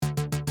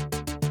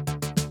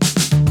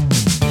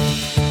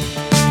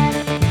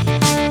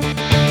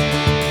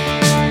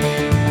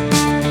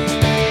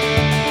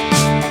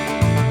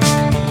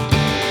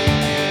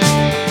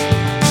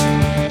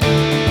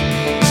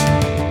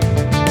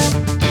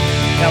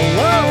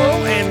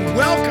And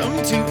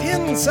welcome to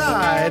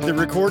Inside the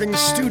Recording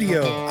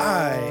Studio.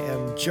 I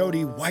am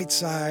Jody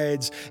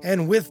Whitesides,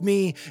 and with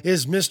me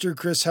is Mr.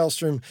 Chris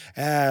Hellstrom,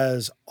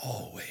 as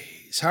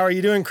always. How are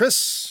you doing,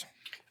 Chris?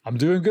 I'm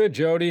doing good,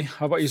 Jody.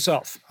 How about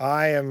yourself?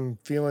 I am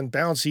feeling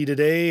bouncy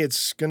today.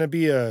 It's going to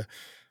be a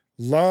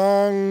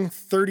long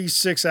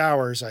 36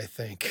 hours, I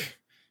think.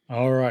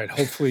 All right.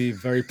 Hopefully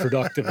very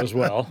productive as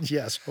well.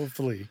 Yes,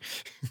 hopefully.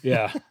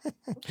 Yeah.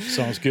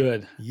 Sounds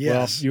good.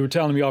 Yes. Well, you were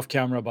telling me off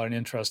camera about an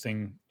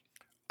interesting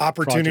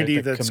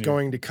opportunity that's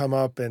going to come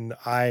up, and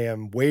I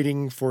am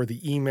waiting for the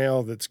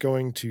email that's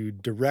going to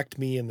direct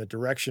me in the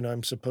direction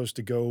I'm supposed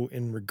to go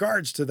in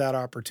regards to that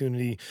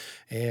opportunity,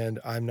 and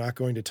I'm not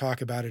going to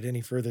talk about it any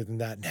further than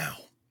that now.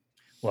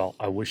 Well,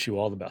 I wish you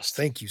all the best.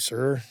 Thank you,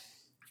 sir.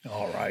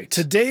 All right.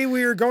 Today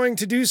we are going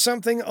to do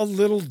something a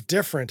little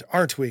different,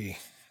 aren't we?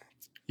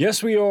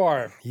 Yes, we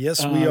are.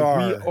 Yes, we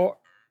are.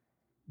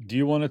 Do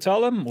you want to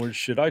tell him, or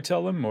should I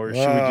tell him, or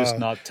should we just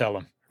not tell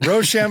him?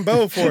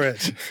 Rochambeau for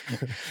it.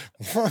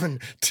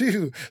 1,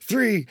 2,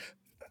 3.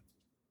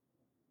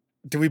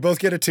 Do we both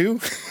get a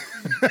 2?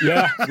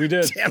 Yeah, we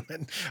did. Damn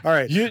it. All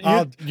right.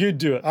 You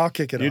do it. I'll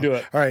kick it off. You do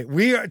it. All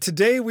right.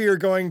 Today we are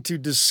going to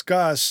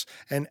discuss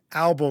an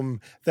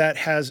album that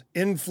has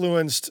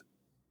influenced,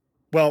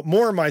 well,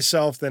 more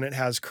myself than it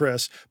has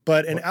Chris,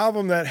 but an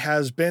album that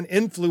has been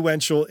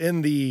influential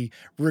in the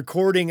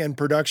recording and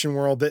production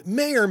world that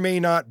may or may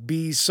not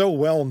be so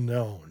well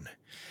known.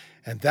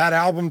 And that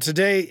album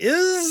today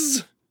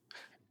is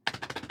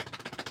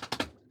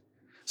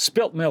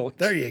Spilt Milk.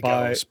 There you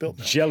go. Spilt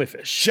Milk.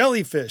 Jellyfish.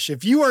 Jellyfish.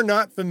 If you are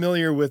not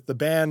familiar with the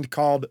band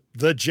called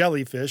The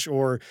Jellyfish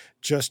or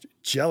just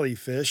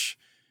Jellyfish,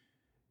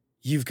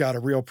 you've got a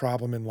real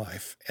problem in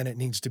life and it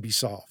needs to be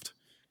solved.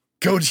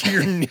 Go to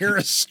your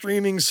nearest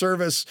streaming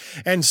service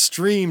and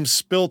stream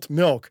Spilt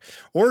Milk,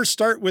 or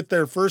start with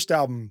their first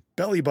album,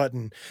 Belly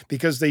Button,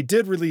 because they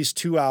did release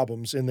 2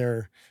 albums in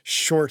their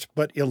short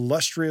but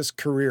illustrious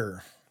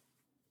career.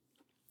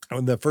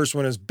 And the first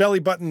one is Belly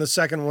Button. The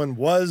second one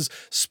was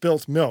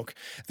Spilt Milk.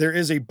 There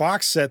is a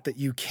box set that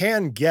you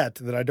can get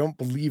that I don't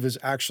believe is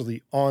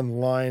actually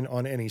online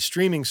on any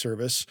streaming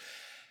service.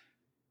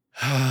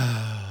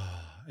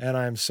 And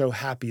I'm so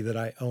happy that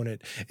I own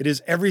it. It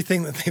is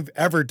everything that they've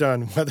ever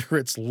done, whether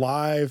it's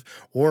live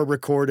or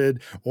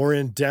recorded or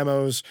in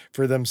demos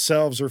for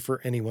themselves or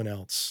for anyone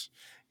else.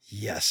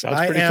 Yes,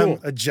 I am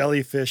a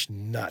Jellyfish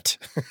nut.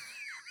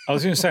 I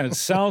was going to say, it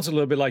sounds a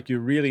little bit like you're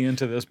really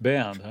into this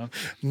band, huh?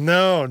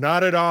 No,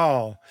 not at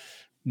all.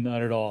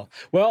 Not at all.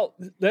 Well,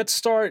 let's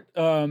start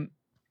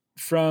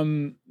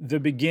from the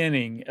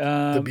beginning.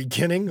 The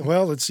beginning?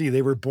 Well, let's see.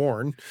 They were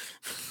born.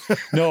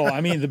 No,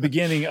 I mean the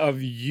beginning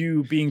of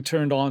you being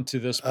turned on to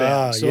this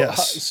band.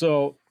 Yes.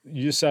 So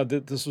you said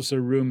that this was a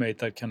roommate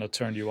that kind of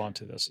turned you on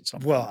to this at some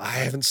point. Well, I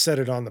haven't said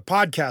it on the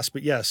podcast,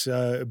 but yes,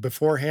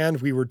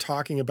 beforehand we were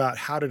talking about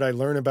how did I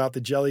learn about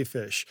the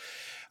Jellyfish.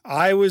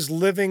 I was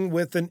living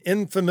with an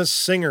infamous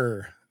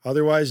singer,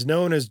 otherwise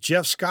known as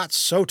Jeff Scott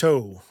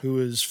Soto, who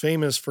is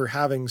famous for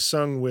having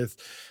sung with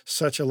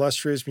such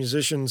illustrious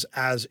musicians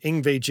as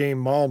Yngwie J.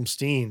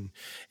 Malmsteen.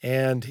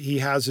 And he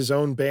has his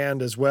own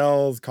band as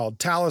well called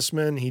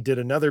Talisman. He did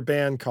another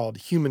band called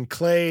Human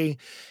Clay.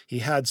 He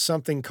had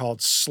something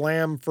called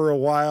Slam for a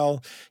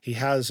while. He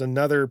has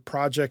another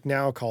project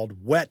now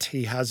called Wet.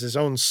 He has his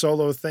own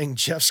solo thing,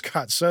 Jeff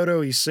Scott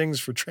Soto. He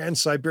sings for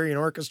Trans-Siberian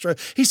Orchestra.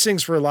 He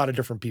sings for a lot of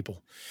different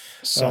people.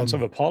 Sons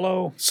of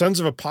Apollo. Sons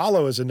of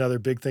Apollo is another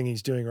big thing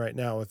he's doing right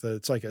now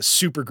it's like a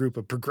super group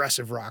of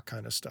progressive rock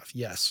kind of stuff.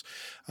 Yes.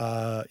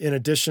 In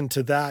addition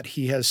to that,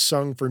 he has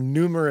sung for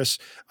numerous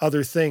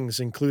other things,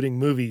 including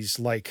movies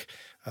like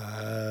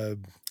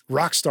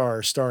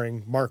Rockstar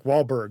starring Mark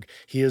Wahlberg.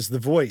 He is the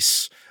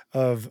voice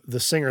of the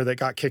singer that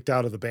got kicked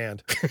out of the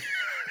band.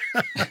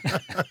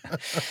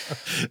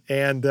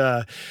 And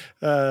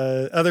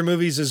other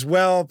movies as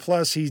well.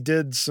 Plus, he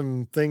did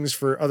some things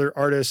for other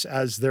artists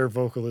as their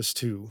vocalist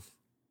too.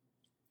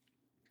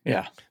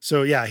 Yeah.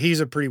 So yeah, he's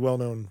a pretty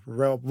well-known,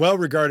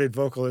 well-regarded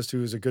vocalist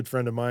who is a good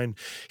friend of mine.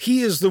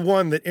 He is the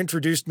one that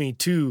introduced me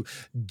to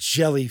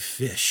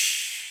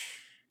Jellyfish.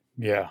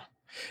 Yeah.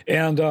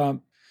 And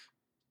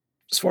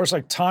as far as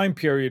like time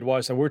period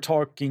wise, we're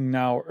talking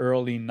now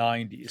early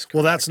 90s. Correct?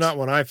 Well, that's not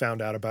when I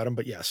found out about him,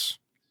 but yes.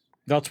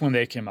 That's when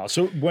they came out.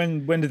 So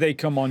when did they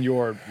come on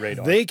your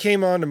radar? They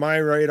came onto my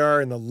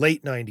radar in the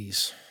late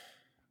 90s.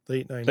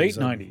 Late 90s. Late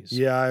 90s.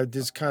 Yeah,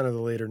 it's kind of the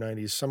later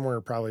 90s,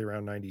 somewhere probably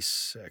around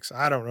 96.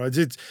 I don't know.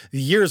 The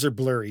years are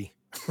blurry.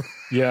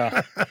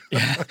 Yeah.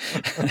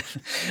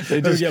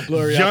 They do get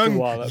blurry after a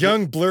while.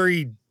 Young,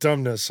 blurry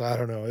dumbness. I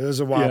don't know. It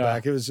was a while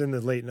back. It was in the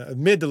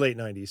mid to late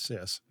 90s,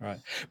 yes. Right.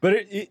 But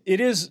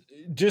it is,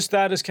 just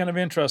that is kind of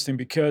interesting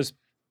because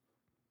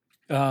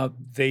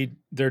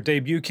their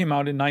debut came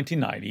out in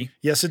 1990.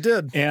 Yes, it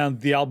did.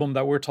 And the album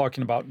that we're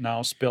talking about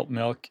now, Spilt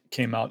Milk,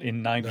 came out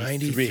in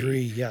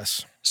 93.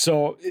 Yes.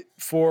 So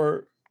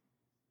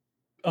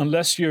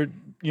unless you're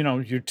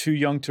too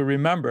young to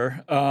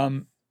remember,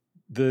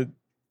 the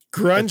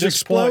grunge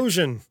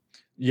explosion.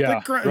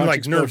 Grunge like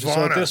explosion.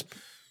 Nirvana.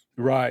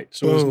 Right.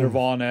 So it was Boom.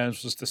 Nirvana, and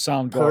it was the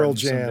Pearl Soundgarden and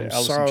Jam, the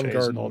Alice in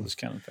Chains and all Soundgarden, this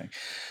kind of thing.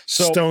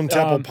 So Stone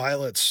Temple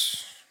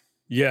Pilots.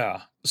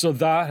 yeah, so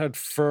that had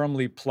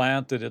firmly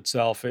planted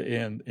itself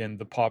in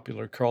the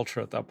popular culture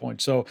at that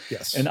point. So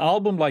Yes. an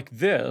album like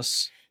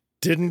this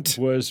Didn't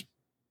was,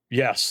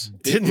 yes,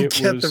 get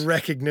the was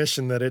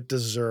recognition that it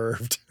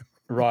deserved.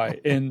 right,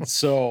 and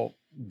so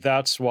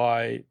that's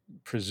why,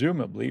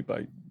 presumably,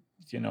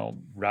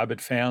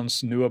 rabid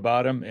fans knew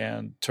about him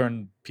and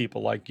turned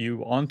people like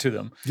you onto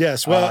them.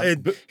 Yes. Well,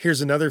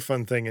 here's another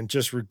fun thing, and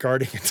just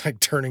regarding it's like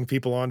turning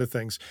people onto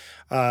things.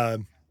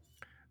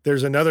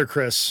 There's another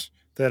Chris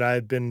that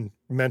I've been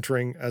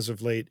mentoring as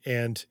of late,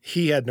 and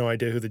he had no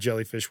idea who the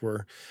Jellyfish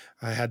were.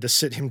 I had to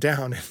sit him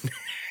down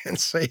and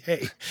say,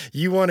 hey,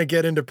 you want to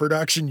get into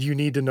production, you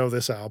need to know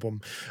this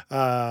album.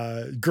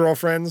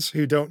 Girlfriends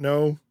who don't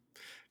know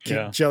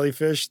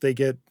Jellyfish, they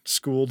get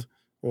schooled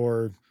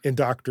or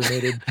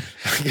indoctrinated.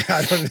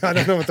 I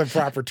don't know what the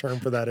proper term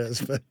for that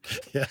is, but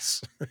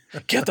yes.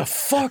 Get the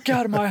fuck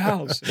out of my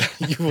house.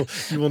 You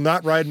will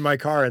not ride in my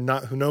car and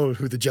not know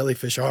who the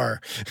Jellyfish are.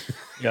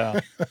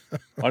 Yeah.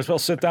 Might as well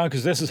sit down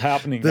because this is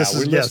happening now.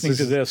 We're listening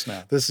to this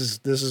now. This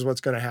is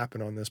what's going to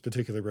happen on this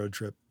particular road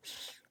trip.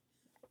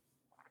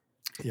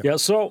 Yeah.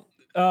 So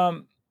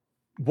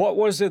what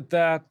was it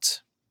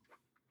that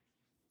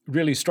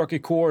really struck a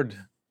chord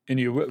in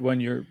you when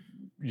you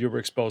were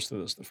exposed to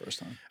this the first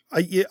time?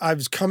 I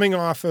was coming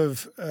off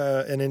of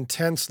an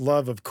intense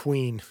love of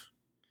Queen.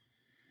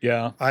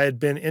 Yeah. I had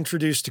been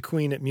introduced to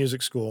Queen at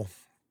music school.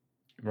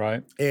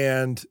 Right.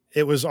 And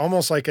it was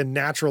almost like a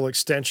natural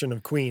extension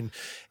of Queen.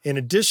 In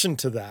addition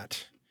to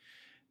that,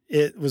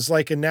 it was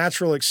like a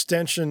natural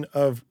extension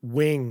of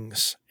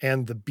Wings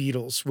and the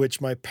Beatles,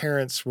 which my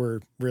parents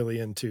were really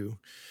into.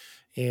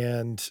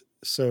 And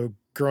so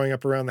growing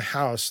up around the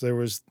house, there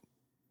was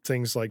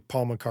things like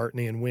Paul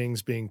McCartney and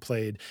Wings being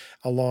played,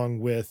 along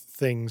with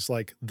things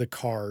like the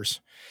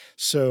Cars.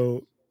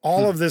 So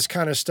all of this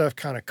kind of stuff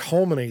kind of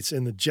culminates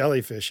in the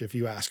Jellyfish, if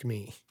you ask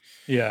me.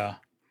 Yeah.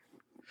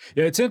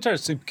 Yeah, it's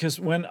interesting because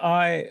when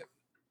I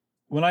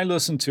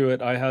listened to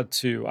it, I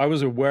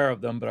was aware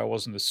of them, but I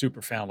wasn't a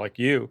super fan like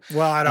you.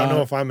 Well, I don't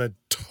know if I'm a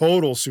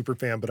total super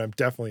fan, but I'm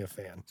definitely a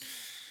fan.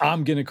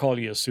 I'm going to call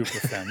you a super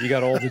fan. You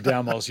got all the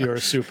demos. You're a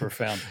super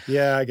fan.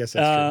 Yeah, I guess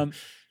that's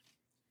true.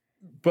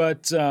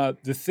 But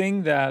the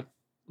thing that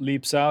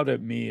leaps out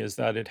at me is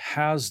that it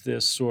has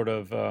this sort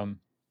of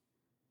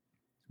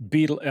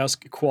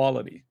Beatle-esque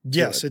quality.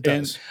 Yes, it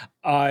does.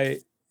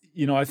 And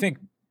I think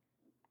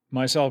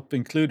myself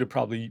included,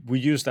 probably we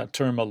use that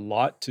term a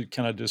lot to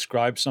kind of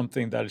describe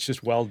something that is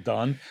just well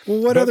done.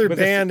 Well, what other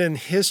band in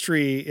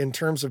history in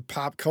terms of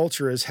pop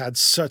culture has had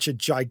such a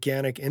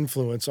gigantic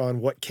influence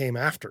on what came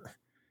after?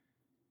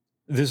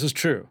 This is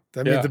true.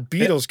 I mean, the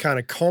Beatles kind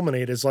of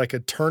culminate as like a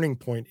turning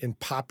point in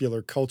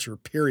popular culture,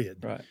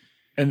 period. Right.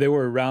 And they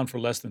were around for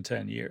less than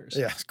 10 years.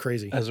 Yeah, it's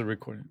crazy. As a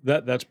recording.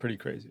 That's pretty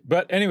crazy.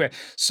 But anyway,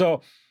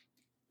 so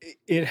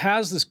it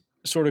has this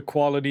sort of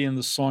quality in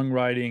the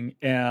songwriting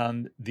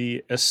and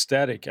the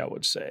aesthetic, I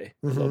would say,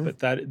 a little bit,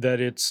 that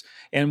it's,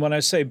 and when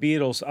I say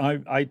Beatles,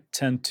 I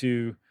tend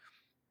to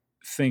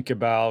think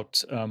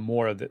about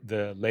more of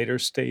the later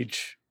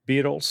stage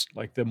Beatles,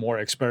 like the more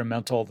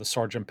experimental, the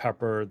Sgt.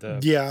 Pepper,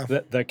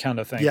 that kind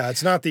of thing. Yeah,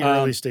 it's not the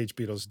early stage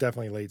Beatles,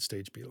 definitely late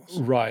stage Beatles.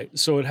 Right.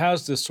 So it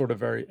has this sort of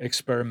very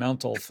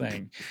experimental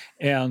thing.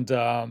 And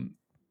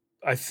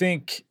I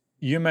think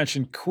you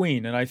mentioned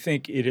Queen, and I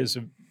think it is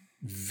a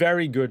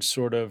very good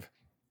sort of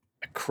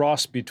a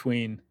cross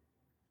between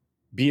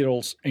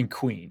Beatles and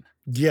Queen.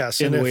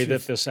 Yes. In the way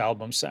that this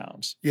album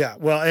sounds. Yeah.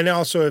 Well, and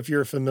also if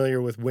you're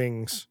familiar with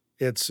Wings,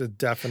 it's a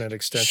definite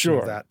extension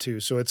of that too.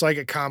 So it's like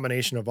a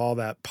combination of all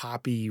that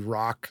poppy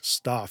rock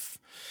stuff.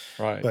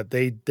 Right. But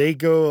they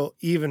go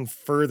even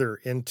further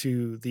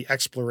into the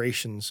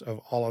explorations of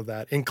all of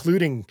that,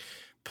 including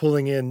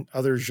pulling in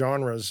other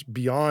genres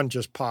beyond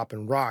just pop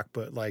and rock,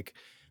 but like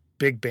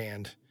big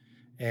band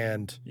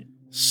and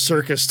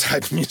circus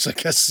type music.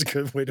 I guess is a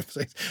good way to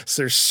say it.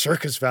 So there's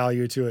circus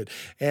value to it.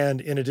 And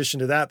in addition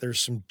to that, there's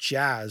some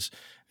jazz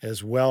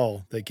as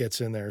well that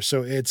gets in there.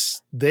 So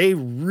they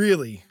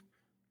really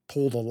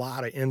pulled a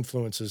lot of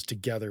influences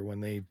together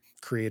when they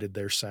created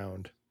their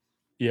sound.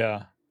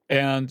 Yeah.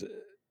 And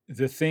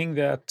the thing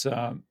that,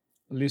 at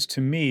least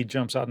to me,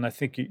 jumps out, and I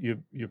think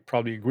you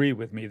probably agree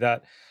with me,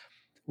 that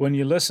when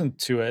you listen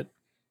to it,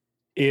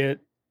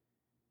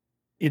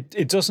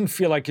 it doesn't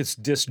feel like it's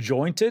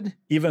disjointed,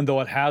 even though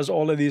it has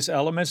all of these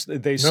elements.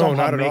 They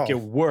somehow make it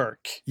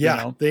work.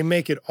 Yeah, they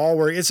make it all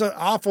work. It's an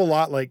awful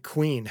lot like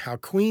Queen, how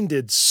Queen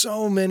did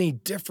so many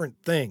different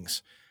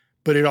things,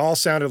 but it all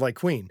sounded like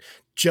Queen.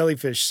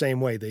 Jellyfish,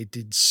 same way. They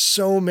did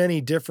so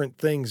many different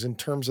things in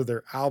terms of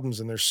their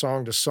albums and their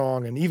song to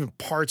song and even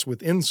parts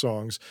within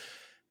songs,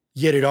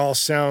 yet it all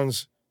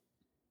sounds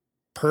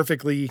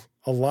perfectly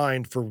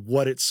aligned for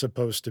what it's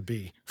supposed to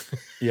be.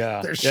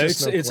 Yeah.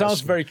 It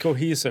sounds very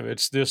cohesive.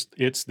 It's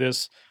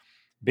this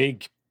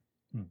big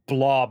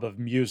blob of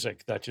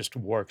music that just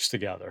works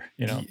together,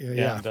 Yeah.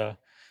 And,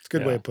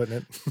 good way of putting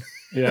it.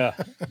 Yeah.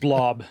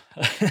 Blob.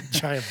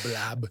 Giant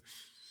blob.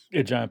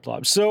 A giant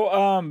blob.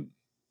 So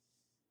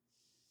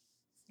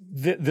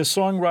the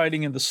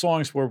songwriting and the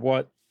songs were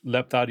what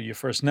leapt out of you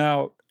first.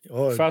 Now,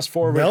 fast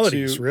forward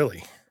melodies, to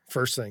really.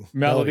 First thing.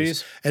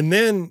 melodies. And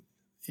then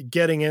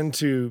getting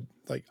into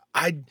like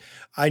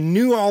I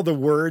knew all the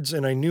words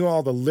and I knew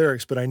all the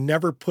lyrics, but I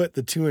never put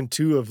the 2 and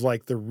 2 of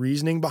like the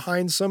reasoning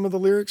behind some of the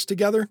lyrics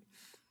together.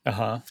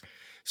 Uh-huh.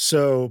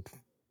 So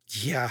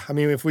yeah, I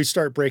mean, if we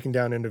start breaking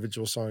down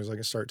individual songs, I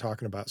can start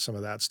talking about some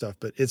of that stuff.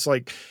 But it's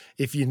like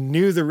if you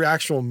knew the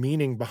actual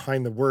meaning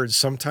behind the words,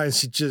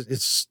 sometimes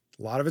it's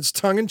a lot of it's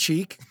tongue in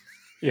cheek.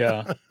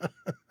 Yeah.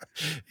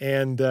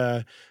 And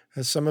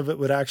some of it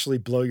would actually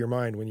blow your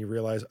mind when you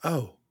realize,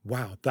 oh,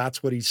 wow,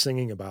 that's what he's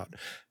singing about.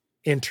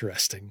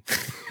 Interesting.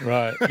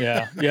 Right.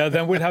 Yeah. Yeah.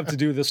 Then we'd have to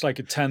do this like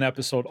a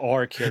 10-episode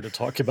arc here to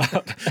talk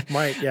about.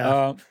 Might,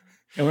 yeah.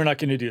 And we're not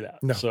going to do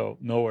that. No. So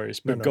no worries.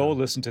 But No. go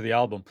listen to the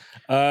album.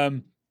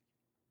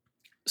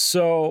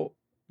 So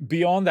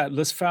beyond that,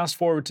 let's fast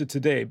forward to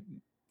today.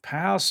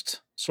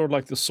 Past sort of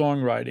like the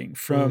songwriting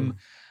from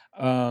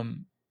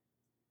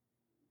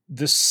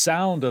the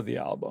sound of the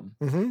album.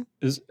 Mm-hmm.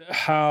 Is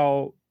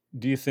how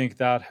do you think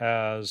that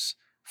has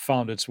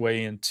found its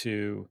way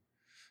into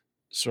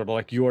sort of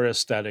like your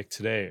aesthetic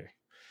today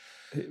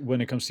when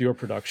it comes to your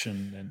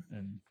production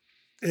and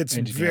It's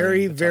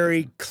engineering, that type of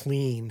very thing?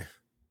 clean.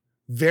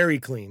 Very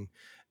clean.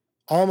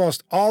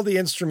 Almost all the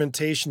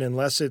instrumentation,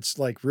 unless it's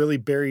like really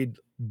buried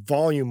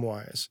volume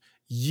wise,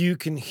 you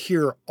can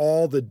hear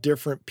all the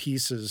different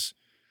pieces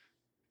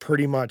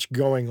pretty much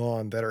going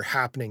on that are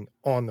happening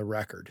on the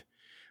record.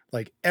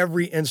 Like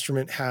every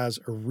instrument has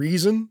a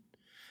reason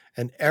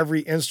and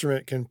every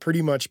instrument can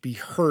pretty much be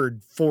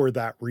heard for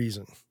that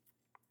reason.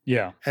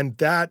 Yeah. And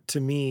that to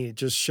me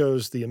just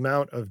shows the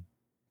amount of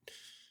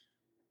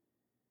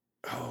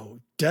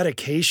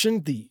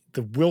dedication, the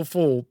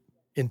willful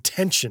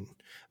intention,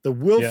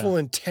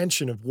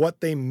 intention of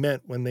what they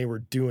meant when they were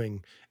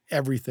doing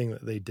everything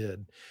that they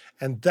did.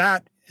 And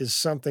that is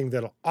something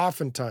that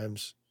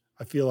oftentimes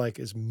I feel like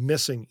is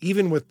missing,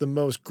 even with the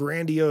most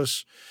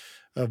grandiose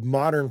of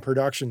modern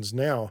productions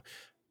now.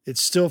 It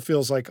still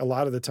feels like a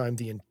lot of the time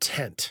the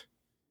intent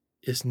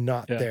is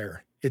not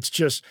there. It's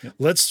just,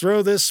 let's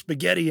throw this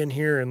spaghetti in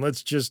here and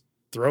let's just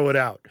throw it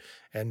out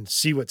and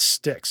see what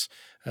sticks.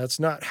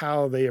 That's not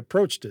how they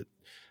approached it.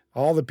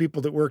 All the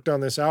people that worked on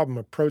this album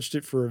approached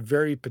it for a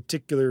very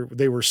particular,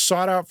 they were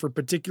sought out for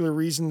particular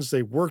reasons.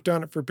 They worked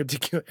on it for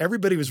particular,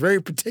 everybody was very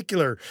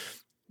particular.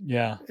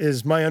 Yeah.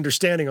 Is my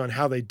understanding on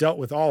how they dealt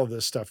with all of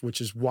this stuff,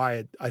 which is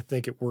why I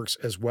think it works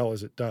as well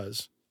as it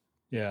does.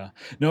 Yeah.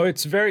 No,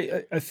 it's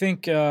very, I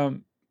think,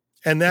 and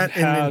that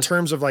in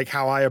terms of like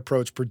how I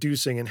approach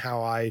producing and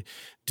how I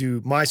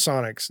do my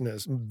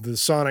sonicness, the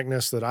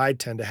sonicness that I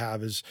tend to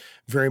have is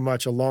very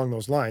much along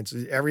those lines.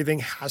 Everything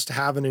has to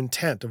have an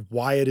intent of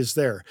why it is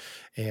there.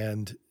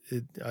 And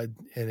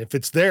if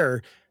it's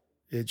there,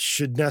 it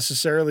should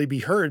necessarily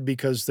be heard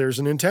because there's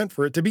an intent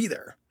for it to be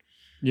there.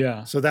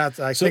 Yeah. So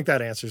I think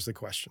that answers the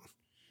question.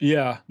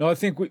 Yeah. No, I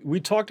think we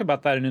talked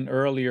about that in an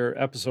earlier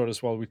episode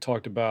as well. We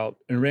talked about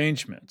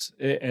arrangements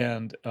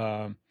and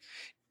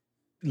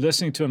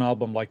listening to an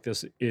album like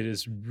this, it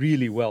is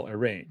really well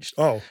arranged.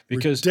 Oh,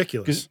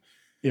 ridiculous.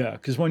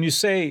 Because when you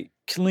say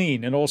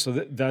clean, and also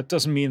that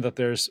doesn't mean that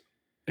there's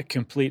a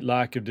complete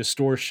lack of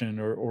distortion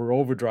or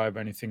overdrive or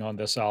anything on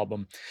this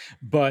album,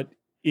 but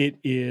it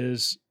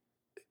is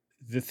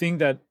the thing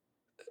that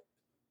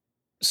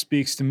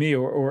speaks to me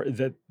or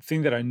the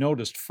thing that I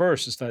noticed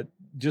first is that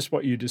just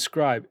what you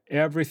described,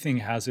 everything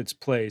has its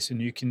place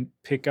and you can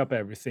pick up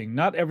everything.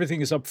 Not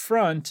everything is up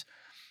front,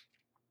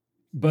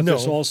 but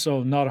there's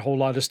also not a whole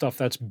lot of stuff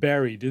that's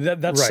buried.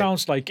 That right.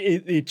 Sounds like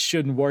it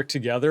shouldn't work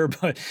together,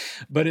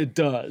 but it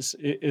does.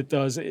 It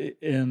does.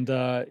 And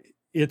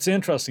it's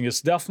interesting.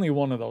 It's definitely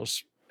one of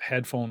those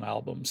headphone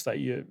albums that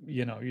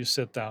you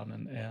sit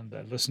down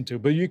and listen to.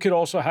 But you could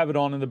also have it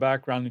on in the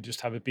background and just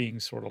have it being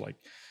sort of like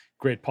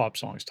great pop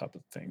songs type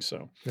of thing.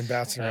 So and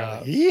bouncing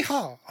around,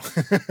 yeehaw.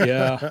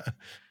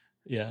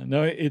 yeah.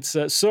 No, it's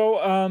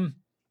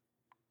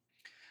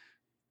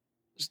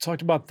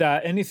talked about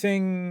that.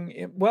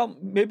 Anything? Well,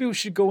 maybe we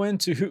should go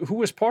into who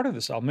was part of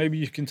this album. Maybe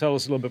you can tell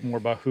us a little bit more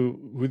about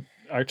who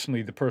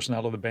actually the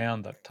personnel of the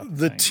band. That type of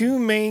the thing. Two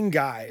main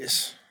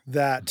guys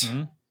that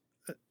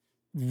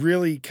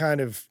really kind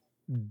of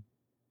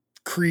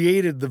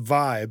created the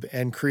vibe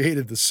and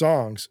created the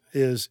songs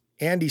is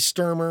Andy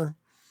Sturmer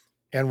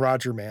and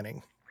Roger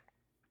Manning.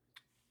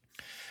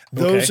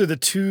 Those are the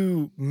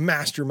two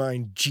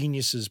mastermind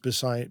geniuses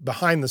behind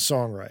the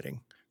songwriting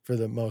for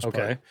the most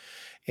part.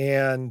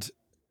 And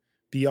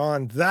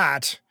beyond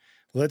that,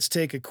 let's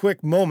take a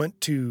quick moment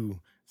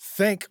to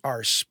thank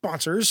our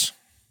sponsors.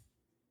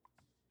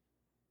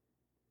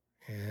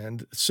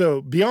 And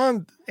so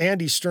beyond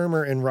Andy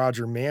Sturmer and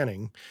Roger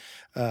Manning,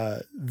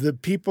 the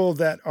people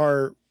that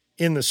are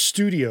in the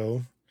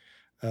studio,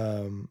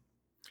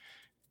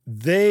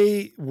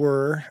 they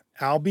were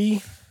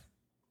Albie,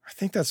 I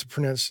think that's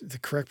the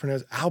correct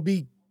pronunciation,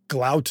 Albie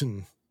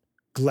Glauton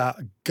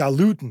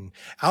Galutin,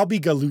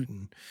 Albie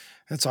Galutin.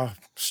 That's a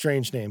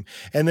strange name.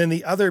 And then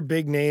the other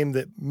big name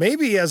that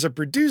maybe as a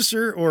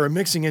producer or a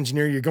mixing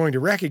engineer you're going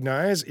to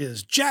recognize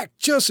is Jack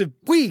Joseph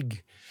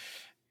Puig.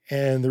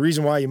 And the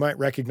reason why you might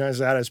recognize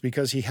that is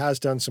because he has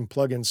done some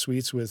plugin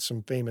suites with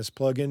some famous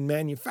plugin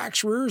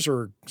manufacturers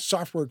or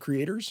software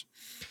creators.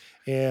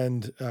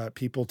 And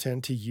people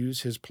tend to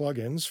use his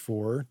plugins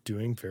for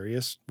doing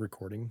various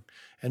recording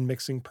and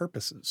mixing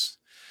purposes.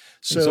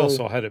 So, he's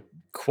also had a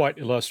quite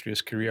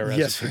illustrious career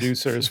as a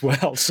producer as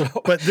well. So,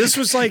 but this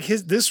was like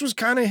this was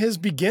kind of his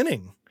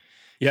beginning.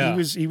 Yeah,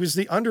 he was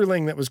the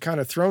underling that was kind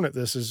of thrown at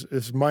this,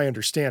 is my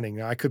understanding.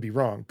 Now, I could be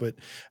wrong, but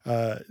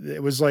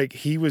it was like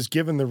he was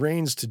given the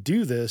reins to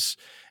do this,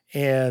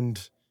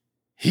 and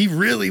he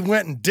really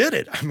went and did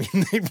it. I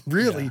mean, they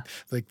really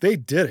they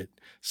did it.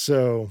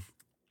 So,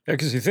 yeah,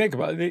 because you think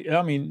about it,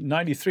 I mean,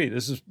 93.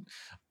 This is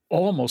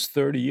almost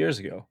 30 years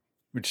ago,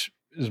 which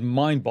is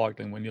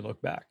mind-boggling when you look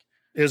back.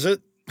 Is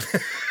it?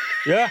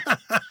 Yeah.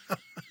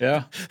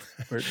 Yeah.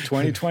 We're at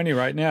 2020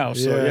 right now.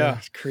 So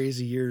yeah.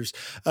 Crazy years.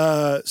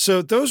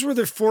 So those were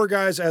the four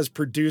guys as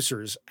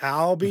producers: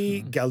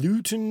 Albie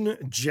Galutin,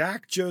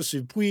 Jack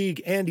Joseph Puig,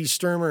 Andy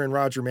Sturmer, and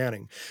Roger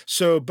Manning.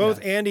 So both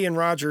Andy and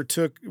Roger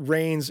took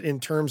reins in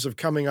terms of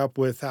coming up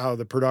with how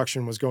the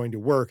production was going to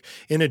work,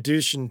 in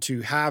addition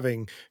to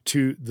having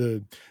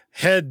the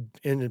head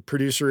and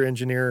producer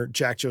engineer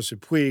Jack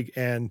Joseph Puig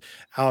and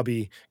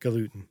Albie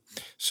Galutin.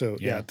 So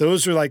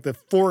those are like the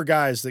four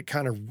guys that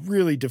kind of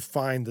really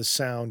defined the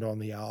sound on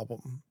the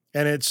album.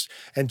 And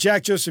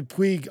Jack Joseph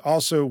Puig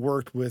also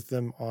worked with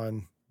them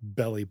on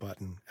Belly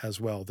Button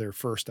as well, their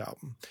first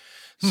album.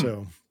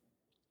 So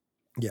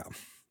yeah.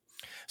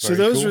 So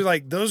those are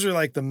like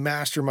the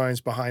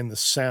masterminds behind the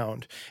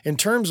sound. In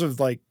terms of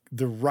like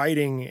the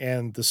writing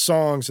and the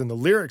songs and the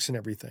lyrics and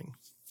everything,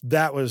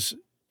 that was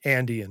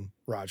Andy and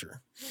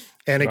Roger.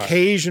 And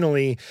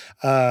occasionally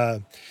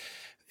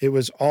it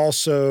was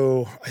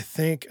also, I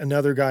think,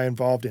 another guy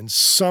involved in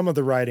some of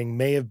the writing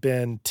may have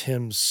been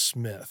Tim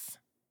Smith,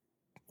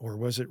 or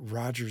was it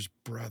Roger's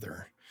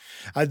brother?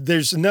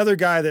 There's another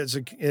guy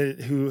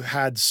who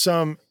had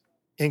some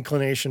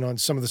inclination on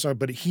some of the songs,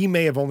 but he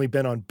may have only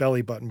been on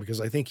Belly Button because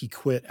I think he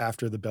quit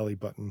after the Belly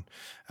Button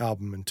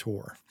album and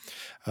tour.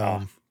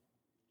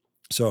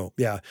 So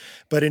yeah,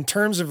 but in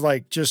terms of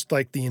like just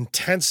like the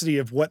intensity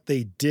of what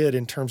they did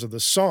in terms of the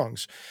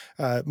songs,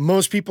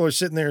 most people are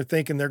sitting there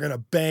thinking they're going to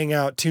bang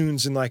out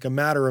tunes in like a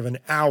matter of an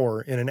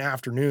hour in an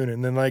afternoon,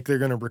 and then like they're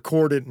going to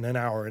record it in an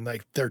hour and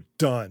like they're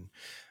done.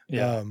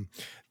 Yeah,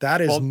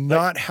 that is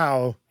not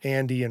how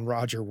Andy and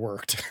Roger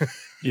worked.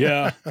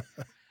 Yeah.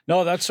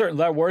 No,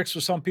 that works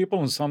for some people,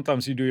 and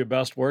sometimes you do your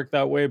best work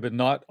that way, but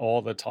not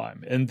all the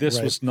time. And this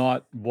was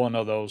not one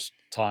of those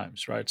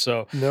times, right?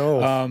 So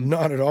no,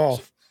 not at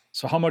all.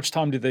 So how much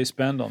time did they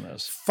spend on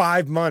this?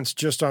 5 months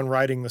just on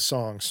writing the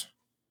songs.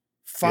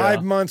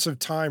 5 months of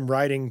time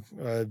writing,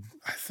 I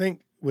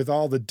think with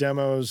all the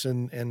demos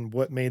and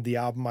what made the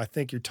album, I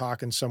think you're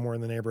talking somewhere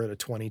in the neighborhood of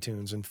 20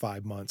 tunes in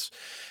 5 months.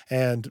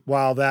 And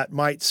while that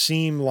might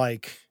seem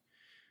like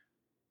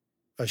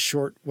a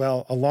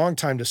long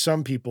time to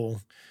some people,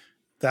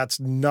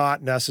 that's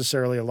not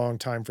necessarily a long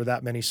time for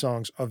that many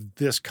songs of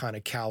this kind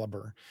of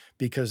caliber,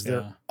 because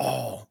they're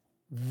all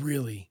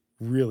really,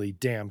 really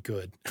damn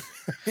good.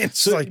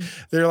 It's like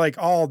they're like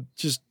all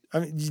just, I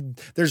mean,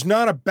 there's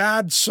not a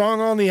bad song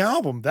on the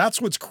album.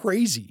 That's what's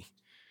crazy.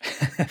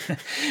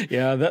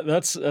 Yeah,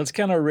 that's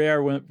kind of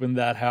rare when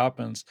that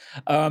happens.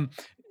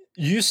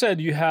 You said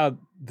you had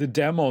the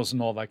demos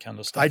and all that kind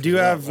of stuff. I do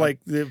have right?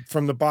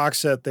 From the box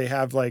set, they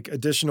have like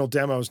additional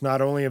demos,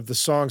 not only of the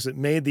songs that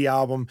made the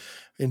album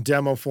in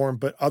demo form,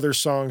 but other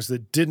songs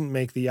that didn't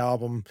make the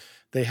album.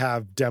 They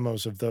have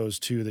demos of those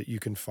too that you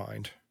can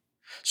find.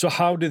 So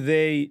how do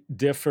they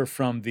differ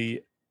from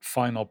the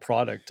final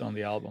product on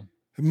the album?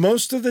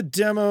 Most of the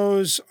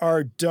demos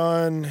are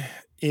done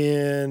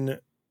in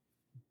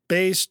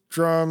bass,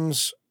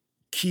 drums,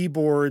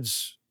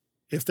 keyboards,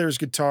 if there's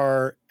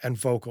guitar, and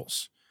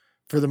vocals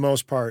for the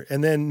most part.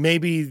 And then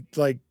maybe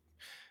like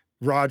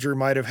Roger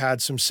might have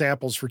had some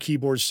samples for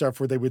keyboard stuff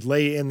where they would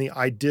lay in the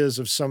ideas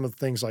of some of the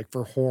things like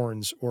for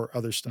horns or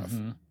other stuff.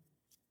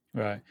 Mm-hmm.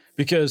 Right.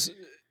 Because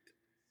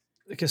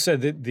like I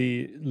said,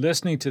 the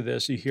listening to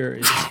this, you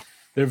hear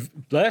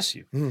bless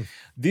you.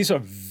 These are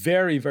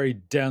very, very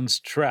dense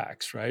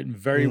tracks, right? And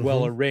very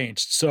well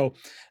arranged. So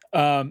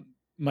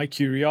my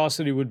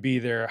curiosity would be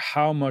there,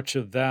 how much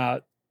of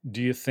that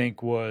do you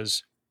think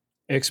was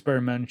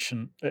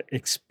experimentation?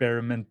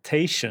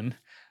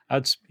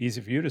 That's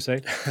easy for you to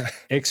say.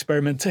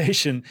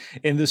 Experimentation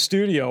in the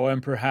studio,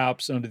 and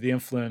perhaps under the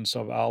influence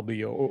of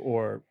Albie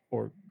or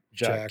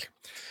Jack.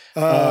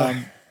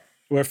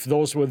 Or if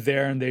those were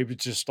there and they were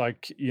just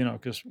like,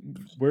 because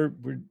we're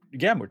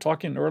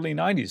talking early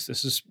 90s.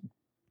 This is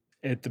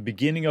at the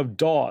beginning of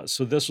DAWs.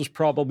 So this was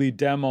probably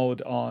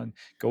demoed on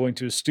going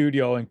to a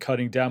studio and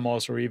cutting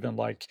demos, or even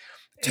like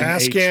an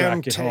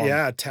 8-track at home.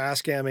 Yeah,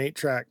 Tascam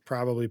 8-track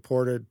probably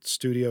ported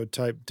studio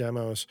type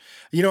demos.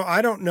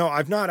 I don't know.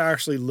 I've not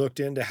actually looked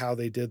into how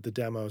they did the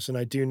demos, and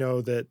I do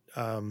know that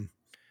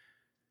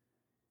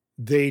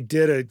they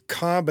did a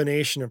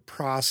combination of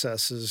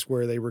processes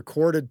where they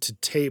recorded to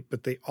tape,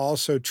 but they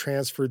also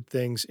transferred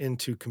things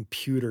into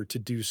computer to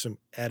do some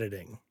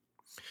editing.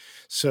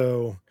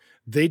 So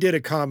they did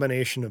a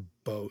combination of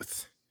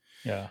both.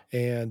 Yeah.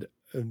 And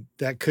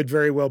that could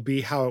very well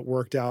be how it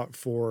worked out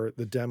for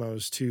the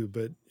demos too.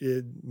 But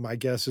my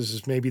guess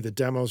is maybe the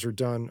demos are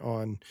done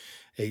on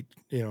a,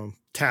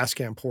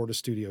 Tascam Porta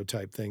Studio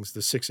type things,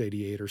 the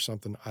 688 or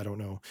something. I don't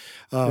know.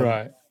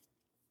 Right.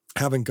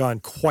 Haven't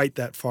gone quite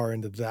that far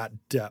into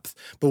that depth.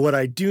 But what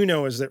I do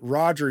know is that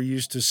Roger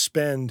used to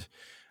spend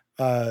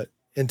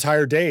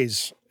entire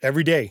days,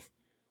 every day,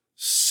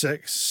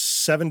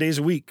 7 days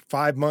a week,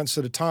 5 months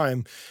at a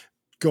time,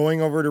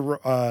 going over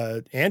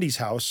to Andy's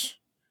house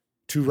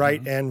to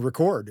write and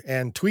record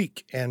and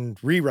tweak and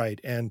rewrite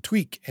and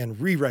tweak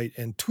and rewrite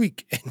and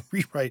tweak and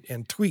rewrite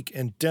and tweak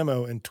and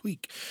demo and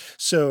tweak.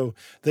 So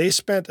they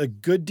spent a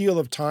good deal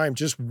of time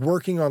just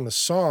working on the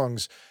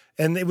songs.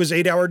 And it was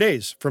 8-hour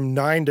days from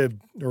 9 to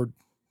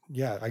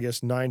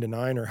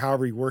 9 or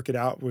however you work it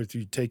out with,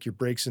 you take your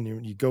breaks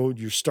and you go,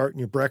 you're starting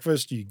your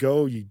breakfast, you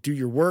go, you do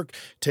your work,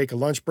 take a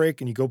lunch break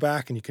and you go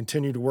back and you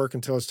continue to work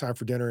until it's time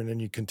for dinner. And then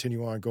you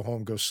continue on, go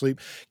home, go sleep,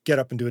 get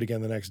up and do it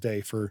again the next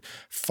day for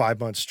 5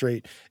 months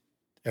straight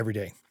every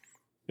day.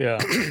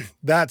 Yeah.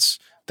 That's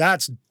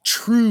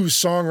true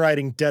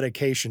songwriting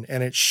dedication,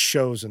 and it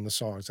shows in the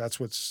songs. That's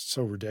what's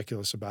so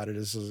ridiculous about it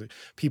is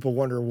people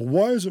wonder, well,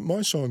 why isn't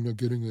my song not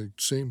getting the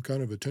same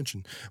kind of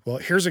attention? Well,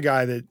 here's a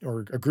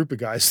group of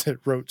guys that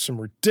wrote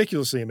some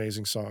ridiculously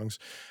amazing songs,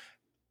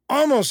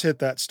 almost hit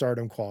that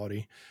stardom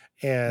quality,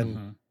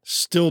 and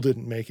still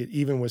didn't make it,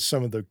 even with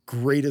some of the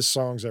greatest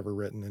songs ever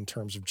written in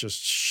terms of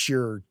just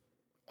sheer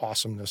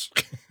awesomeness.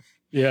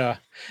 Yeah.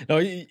 No,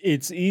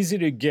 it's easy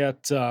to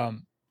get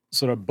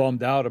sort of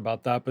bummed out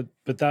about that, but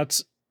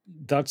that's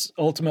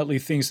ultimately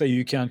things that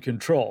you can't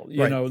control.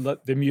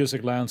 The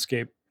music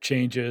landscape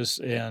changes,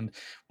 and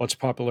what's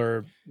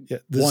popular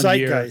the one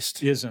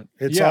zeitgeist year isn't.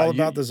 It's all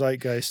about the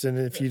zeitgeist, and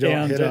if you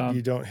don't hit it,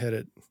 you don't hit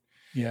it.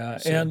 Yeah.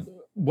 So. And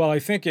I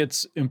think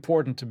it's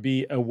important to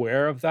be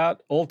aware of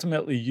that.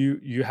 Ultimately,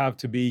 you have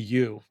to be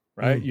you,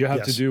 right? You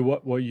have to do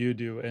what you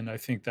do, and I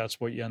think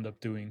that's what you end up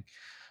doing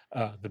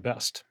the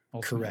best.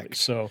 Ultimately. Correct.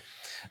 So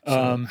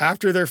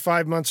after their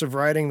 5 months of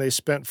writing, they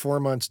spent 4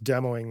 months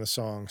demoing the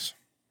songs.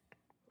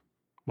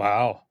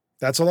 Wow.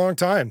 That's a long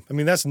time. I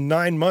mean, that's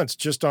 9 months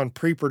just on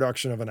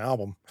pre-production of an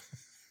album.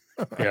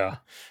 Yeah.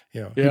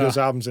 Who does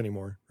albums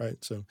anymore, right?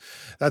 So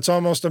that's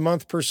almost a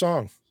month per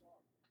song,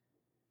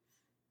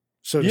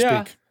 so to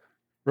speak.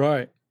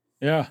 Right.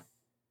 Yeah.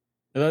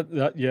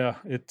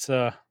 It's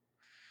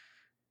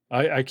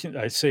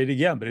I say it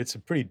again, but it's a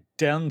pretty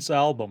dense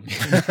album.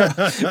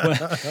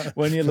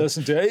 When you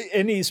listen to it.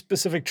 Any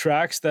specific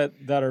tracks that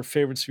are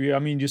favorites for you? I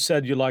mean, you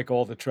said you like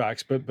all the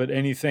tracks, but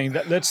anything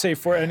that, let's say,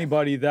 for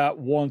anybody that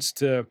wants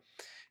to,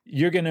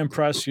 you're going to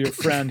impress your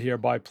friend here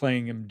by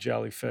playing him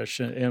Jellyfish,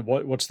 and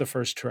what's the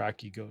first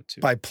track you go to?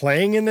 By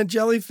playing in the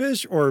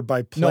Jellyfish, or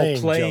by playing?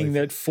 No, playing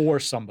that for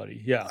somebody.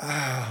 Yeah.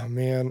 Oh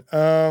man.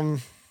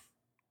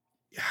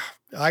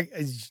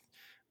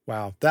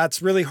 Wow,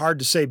 that's really hard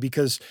to say,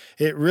 because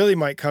it really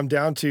might come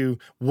down to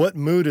what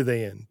mood are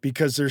they in,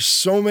 because there's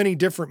so many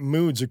different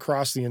moods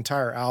across the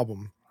entire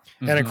album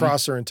and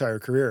across their entire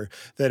career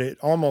that it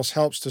almost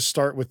helps to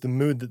start with the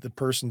mood that the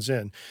person's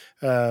in.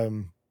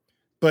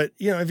 But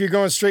if you're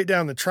going straight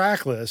down the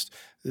track list,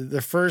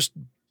 the first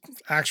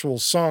actual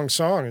song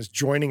is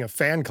Joining a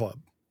Fan Club.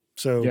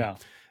 So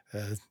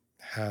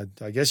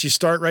I guess you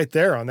start right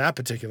there on that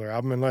particular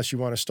album, unless you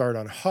want to start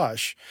on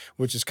Hush,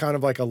 which is kind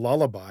of like a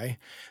lullaby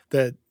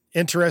that,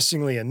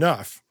 interestingly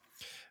enough,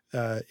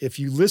 if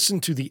you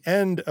listen to the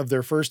end of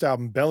their first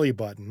album, Belly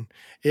Button,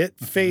 it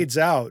fades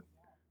out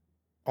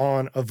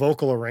on a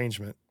vocal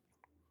arrangement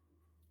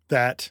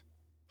that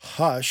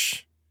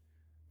Hush,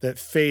 that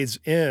fades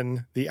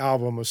in the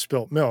album of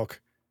Spilt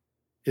Milk,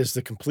 is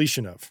the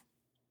completion of.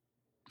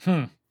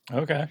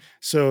 Okay.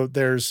 So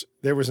there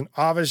was an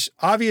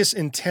obvious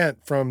intent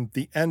from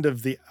the end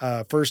of the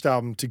first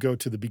album to go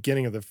to the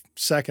beginning of the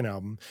second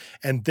album.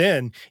 And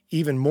then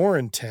even more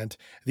intent,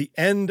 the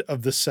end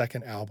of the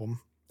second album,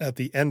 at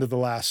the end of the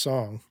last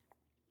song,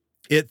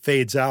 it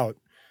fades out,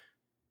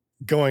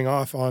 going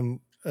off on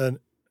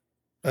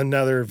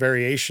another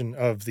variation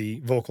of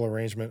the vocal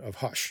arrangement of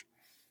Hush.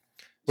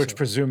 Which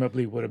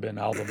presumably would have been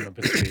album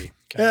number 3.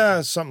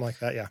 Yeah, something like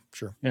that. Yeah,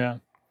 sure. Yeah.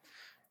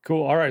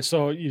 Cool. All right.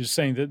 So you're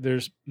saying that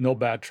there's no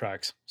bad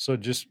tracks. So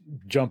just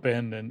jump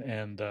in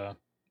and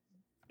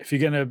if you're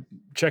going to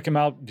check them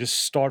out, just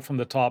start from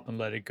the top and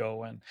let it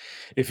go. And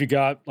if you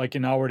got like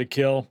an hour to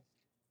kill,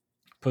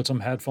 put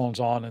some headphones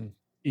on and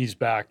ease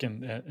back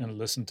and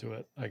listen to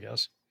it, I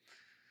guess.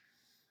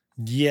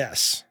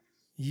 Yes.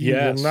 You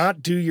will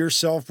not do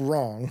yourself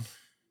wrong.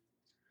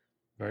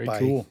 Very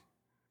cool.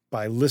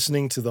 by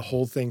listening to the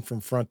whole thing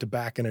from front to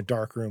back in a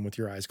dark room with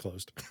your eyes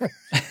closed.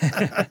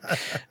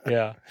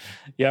 Yeah.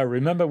 Yeah.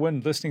 Remember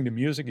when listening to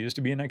music used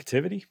to be an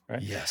activity,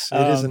 right? Yes,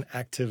 it is an Um,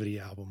 activity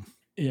album.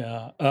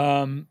 yeah.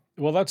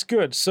 Well, that's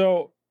good.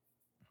 So,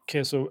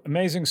 okay. So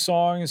amazing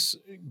songs,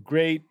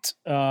 great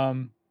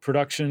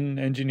production,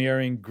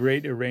 engineering,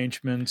 great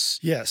arrangements,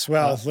 Yes,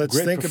 well, let's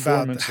great think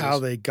about how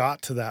performances. they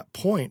got to that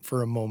point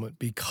for a moment,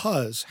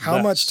 because how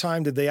much That's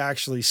time did they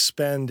actually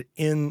spend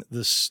in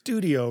the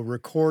studio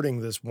recording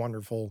this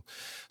wonderful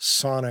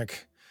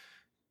sonic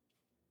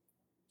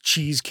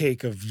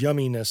cheesecake of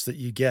yumminess that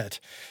you get?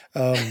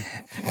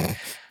 That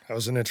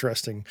was an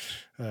interesting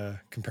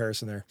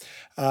comparison there.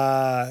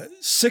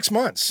 6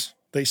 months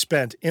they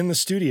spent in the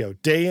studio,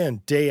 day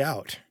in, day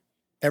out,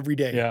 every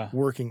day yeah.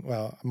 working.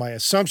 Well, my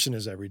assumption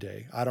is every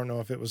day. I don't know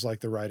if it was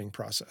like the writing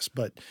process,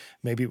 but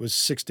maybe it was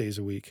 6 days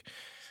a week.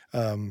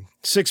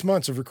 6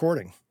 months of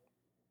recording,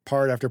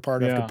 part after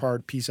part after Yeah.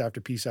 part, piece after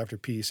piece after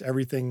piece.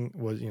 Everything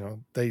was,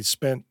 they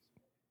spent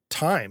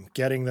time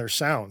getting their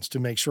sounds to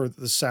make sure that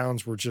the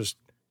sounds were just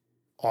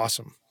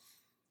awesome.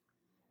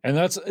 And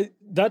that's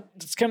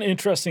kind of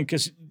interesting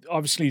because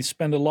obviously you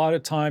spend a lot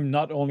of time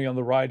not only on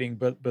the writing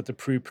but the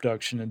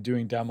pre-production and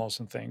doing demos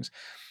and things,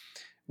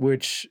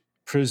 which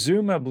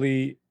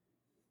presumably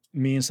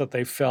means that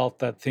they felt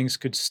that things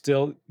could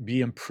still be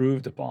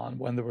improved upon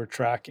when they were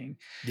tracking.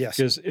 Yes.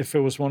 Because if it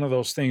was one of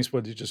those things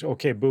where you just,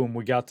 okay, boom,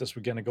 we got this,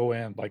 we're going to go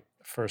in, like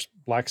first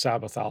Black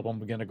Sabbath album,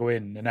 we're going to go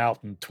in and out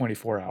in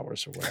 24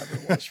 hours or whatever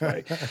it was,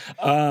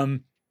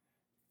 right?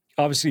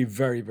 Obviously,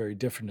 very, very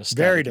different Very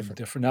aesthetic and different.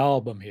 different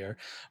album here.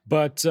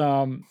 But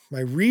My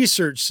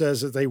research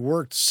says that they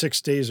worked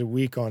 6 days a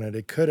week on it.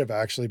 It could have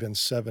actually been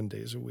 7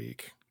 days a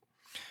week.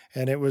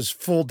 And it was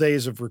full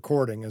days of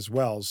recording as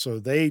well. So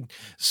they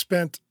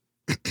spent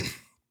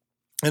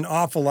an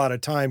awful lot of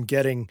time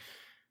getting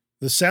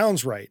the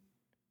sounds right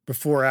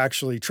before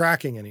actually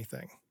tracking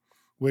anything,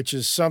 which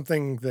is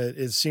something that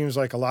it seems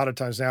like a lot of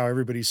times now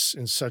everybody's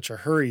in such a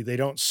hurry. They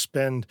don't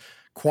spend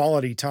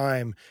quality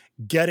time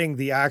getting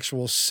the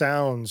actual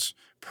sounds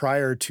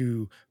prior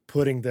to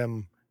putting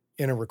them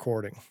in a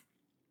recording.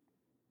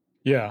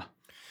 yeah,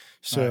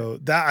 So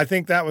that, I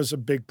think that was a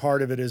big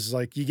part of it, is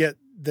like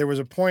there was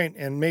a point,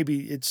 and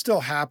maybe it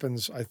still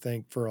happens, I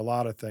think, for a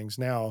lot of things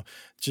now,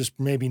 just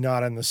maybe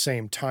not in the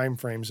same time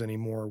frames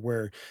anymore,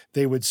 where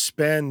they would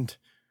spend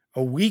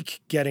a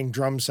week getting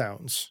drum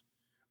sounds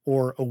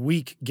or a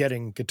week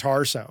getting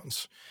guitar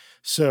sounds.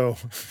 So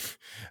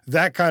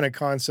that kind of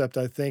concept,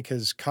 I think,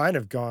 has kind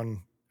of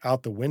gone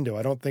out the window.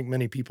 I don't think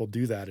many people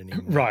do that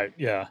anymore. right,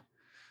 yeah.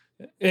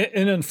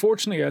 And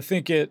unfortunately, I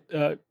think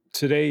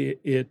today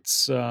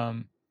it's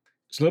a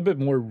little bit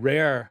more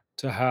rare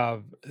to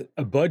have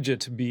a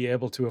budget to be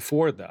able to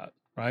afford that,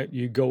 right?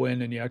 You go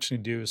in and you actually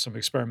do some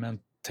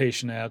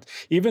experimentation at,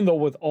 even though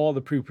with all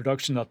the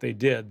pre-production that they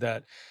did,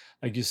 that,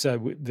 like you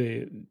said,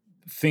 the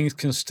things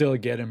can still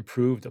get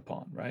improved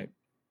upon, right?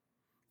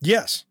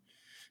 Yes.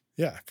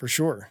 Yeah, for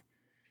sure.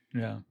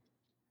 Yeah.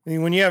 I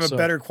mean, when you have a So,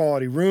 better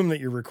quality room that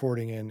you're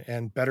recording in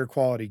and better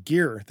quality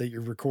gear that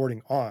you're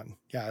recording on,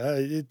 yeah,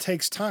 it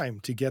takes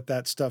time to get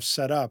that stuff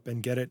set up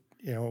and get it,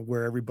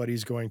 where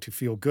everybody's going to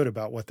feel good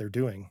about what they're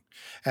doing.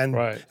 And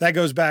right. that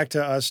goes back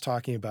to us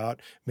talking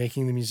about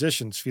making the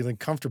musicians feeling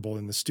comfortable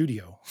in the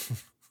studio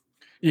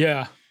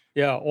Yeah.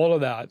 Yeah. All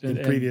of that in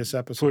and previous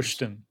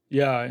pushed episodes.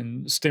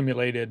 and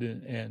stimulated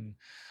and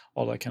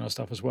all that kind of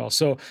stuff as well.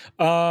 So,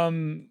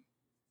 um,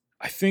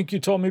 I think you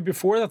told me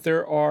before that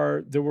there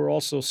were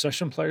also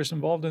session players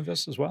involved in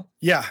this as well.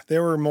 Yeah,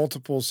 there were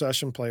multiple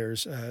session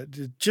players.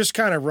 Just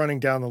kind of running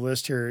down the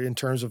list here in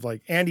terms of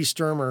like Andy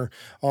Sturmer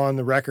on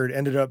the record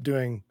ended up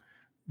doing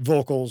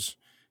vocals.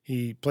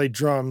 He played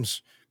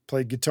drums,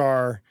 played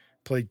guitar,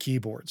 played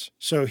keyboards.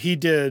 So he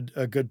did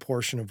a good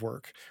portion of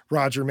work.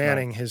 Roger Right.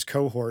 Manning, his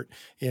cohort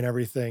in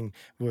everything,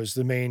 was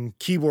the main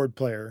keyboard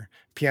player,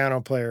 piano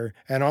player,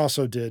 and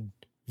also did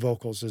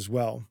vocals as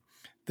well.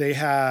 They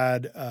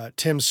had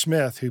Tim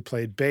Smith, who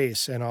played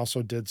bass and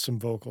also did some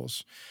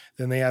vocals.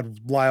 Then they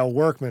had Lyle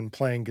Workman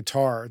playing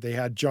guitar. They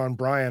had John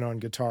Bryan on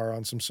guitar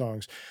on some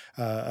songs.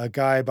 A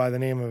guy by the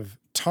name of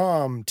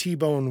Tom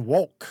T-Bone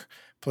Wolk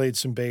played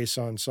some bass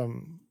on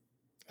some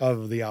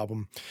of the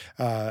album,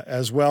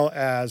 as well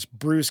as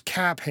Bruce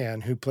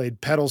Caphan, who played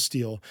pedal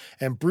steel.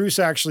 And Bruce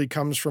actually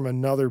comes from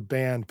another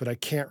band, but I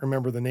can't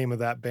remember the name of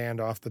that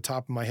band off the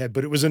top of my head,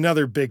 but it was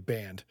another big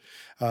band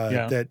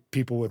Yeah. that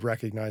people would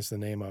recognize the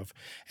name of.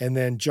 And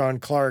then John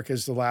Clark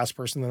is the last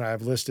person that I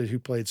have listed who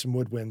played some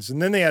woodwinds. And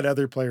then they had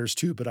other players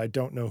too, but I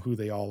don't know who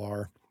they all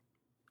are.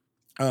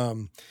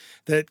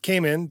 That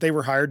came in, they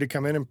were hired to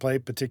come in and play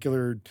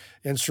particular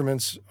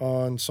instruments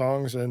on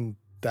songs, and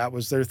that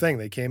was their thing.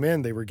 They came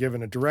in, they were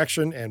given a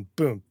direction, and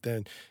boom,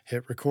 then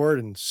hit record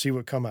and see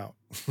what come out.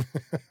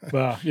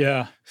 Well,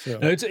 yeah. So,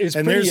 No, it's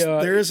and pretty.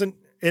 there is an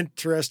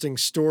interesting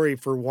story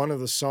for one of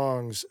the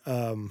songs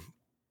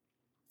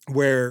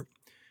where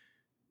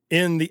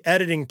in the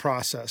editing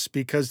process,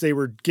 because they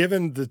were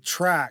given the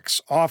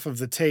tracks off of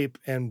the tape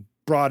and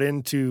brought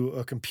into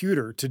a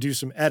computer to do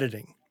some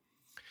editing.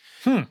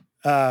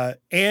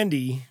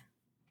 Andy,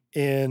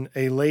 in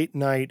a late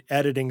night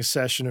editing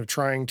session of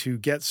trying to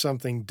get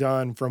something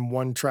done from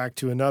one track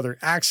to another,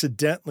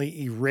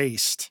 accidentally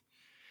erased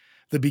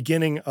the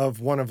beginning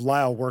of one of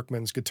Lyle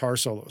Workman's guitar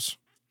solos.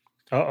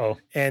 Uh-oh.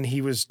 And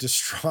he was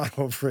distraught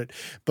over it.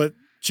 But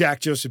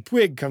Jack Joseph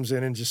Puig comes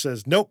in and just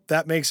says, nope,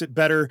 that makes it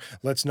better.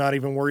 Let's not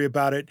even worry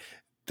about it.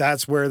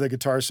 That's where the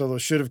guitar solo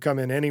should have come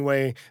in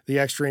anyway. The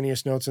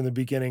extraneous notes in the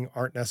beginning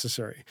aren't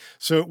necessary.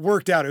 So it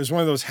worked out. It was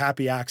one of those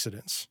happy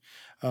accidents.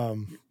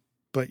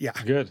 But yeah,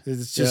 good.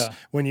 It's just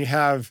when you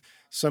have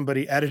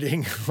somebody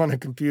editing on a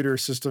computer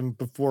system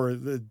before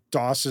the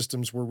DAW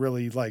systems were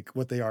really like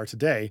what they are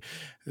today,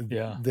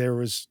 there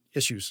was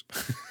issues.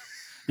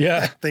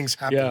 Yeah. Things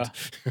happened.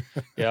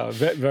 Yeah.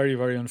 Very,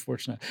 very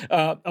unfortunate.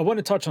 I want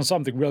to touch on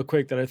something real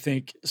quick that I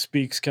think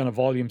speaks kind of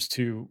volumes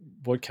to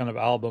what kind of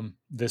album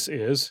this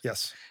is.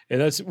 Yes. And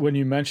that's when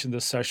you mentioned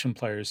the session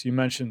players. You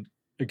mentioned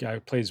a guy who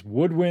plays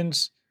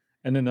woodwinds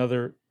and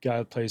another guy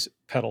who plays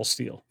pedal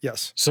steel.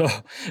 Yes. So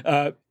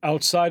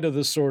outside of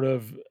the sort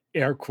of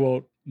air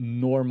quote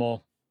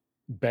normal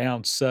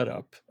band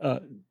setup,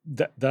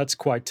 that's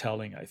quite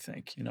telling, I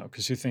think,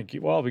 because you think,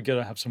 well, we got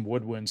to have some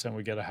woodwinds and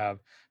we got to have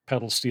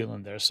pedal steel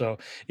in there. So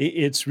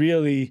it's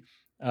really,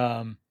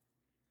 I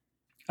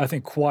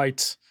think,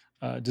 quite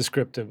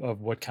descriptive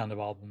of what kind of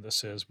album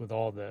this is, with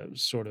all the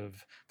sort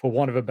of, for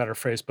want of a better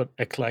phrase, but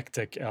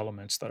eclectic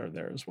elements that are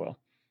there as well.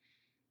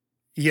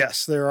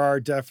 Yes, there are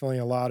definitely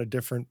a lot of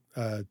different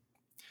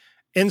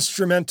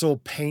instrumental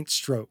paint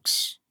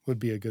strokes would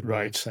be a good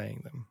way of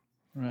saying them.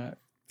 Right.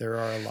 There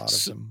are a lot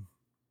of them.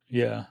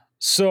 Yeah.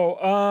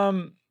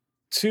 So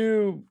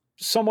to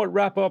somewhat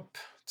wrap up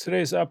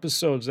today's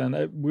episodes, and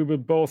we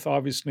would both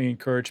obviously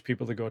encourage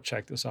people to go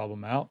check this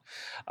album out.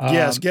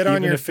 Yes, get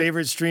on your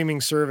favorite streaming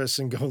service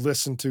and go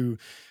listen to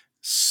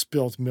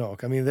Spilt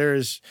Milk. I mean,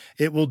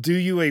 it will do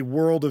you a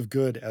world of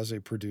good as a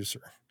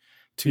producer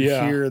to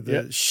hear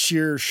the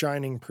sheer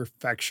shining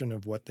perfection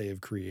of what they have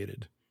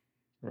created.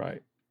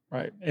 Right.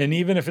 And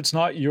even if it's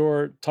not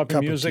your type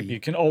of music, you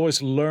can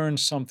always learn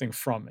something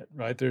from it,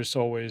 right? There's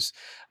always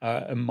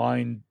a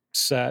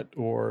mindset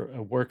or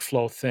a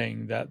workflow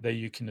thing that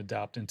you can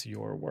adapt into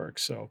your work.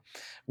 So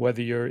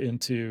whether you're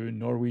into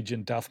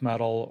Norwegian death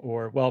metal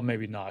or, well,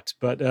 maybe not,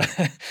 but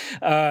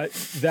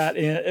but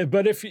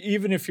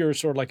even if you're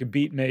sort of like a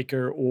beat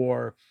maker,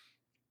 or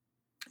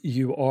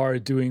you are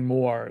doing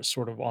more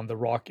sort of on the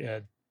rock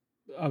edge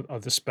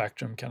of the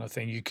spectrum kind of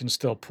thing, you can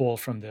still pull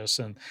from this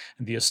and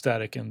the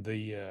aesthetic and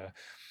the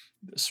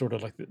sort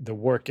of like the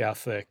work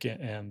ethic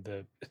and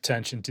the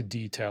attention to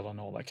detail and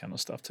all that kind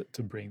of stuff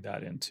to bring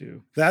that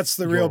into. That's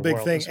the real big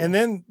thing. Well. And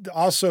then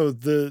also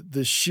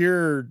the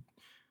sheer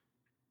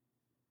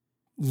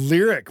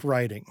lyric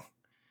writing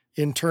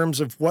in terms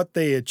of what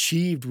they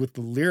achieved with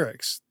the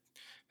lyrics.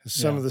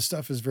 Some of the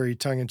stuff is very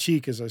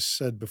tongue-in-cheek, as I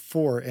said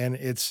before, and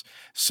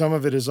some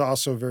of it is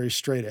also very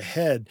straight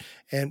ahead.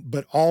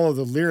 But all of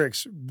the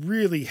lyrics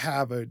really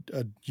have a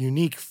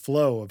unique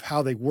flow of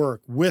how they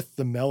work with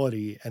the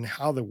melody and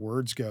how the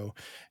words go,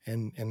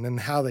 and then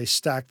how they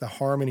stack the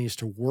harmonies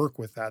to work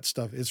with that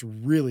stuff. It's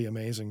really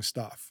amazing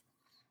stuff.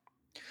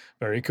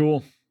 Very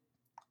cool.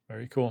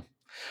 Very cool.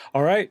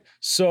 All right,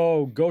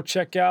 so go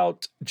check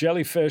out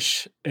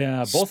Jellyfish,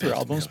 both their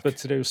albums, but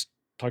today was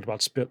talked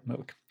about Spilt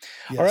Milk.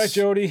 Yes. All right,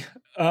 Jody,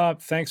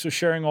 thanks for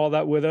sharing all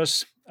that with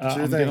us.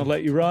 I'm going to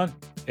let you run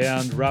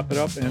and wrap it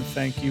up, and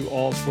thank you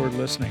all for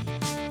listening.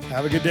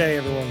 Have a good day,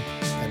 everyone,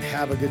 and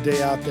have a good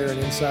day out there and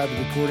inside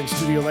the recording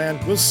studio land.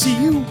 We'll see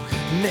you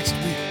next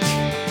week.